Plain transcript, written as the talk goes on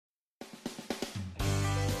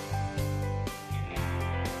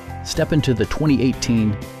Step into the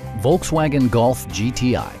 2018 Volkswagen Golf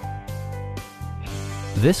GTI.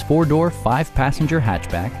 This four-door, five-passenger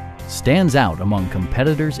hatchback stands out among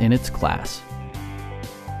competitors in its class.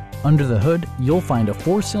 Under the hood, you'll find a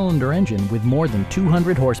four-cylinder engine with more than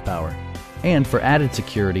 200 horsepower. And for added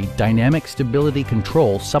security, dynamic stability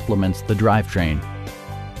control supplements the drivetrain.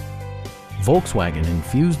 Volkswagen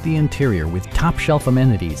infused the interior with top-shelf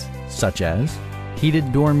amenities such as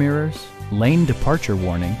heated door mirrors, lane departure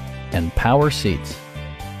warning, and power seats.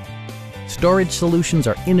 Storage solutions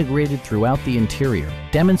are integrated throughout the interior,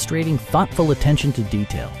 demonstrating thoughtful attention to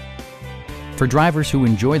detail. For drivers who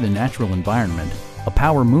enjoy the natural environment, a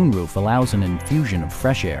power moonroof allows an infusion of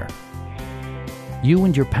fresh air. You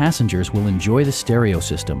and your passengers will enjoy the stereo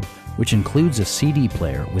system, which includes a CD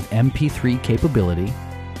player with MP3 capability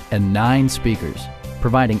and 9 speakers,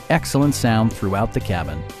 providing excellent sound throughout the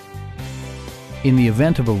cabin. In the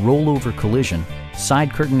event of a rollover collision,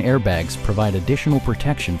 side curtain airbags provide additional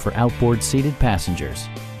protection for outboard seated passengers.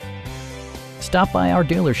 Stop by our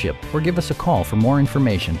dealership or give us a call for more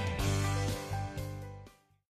information.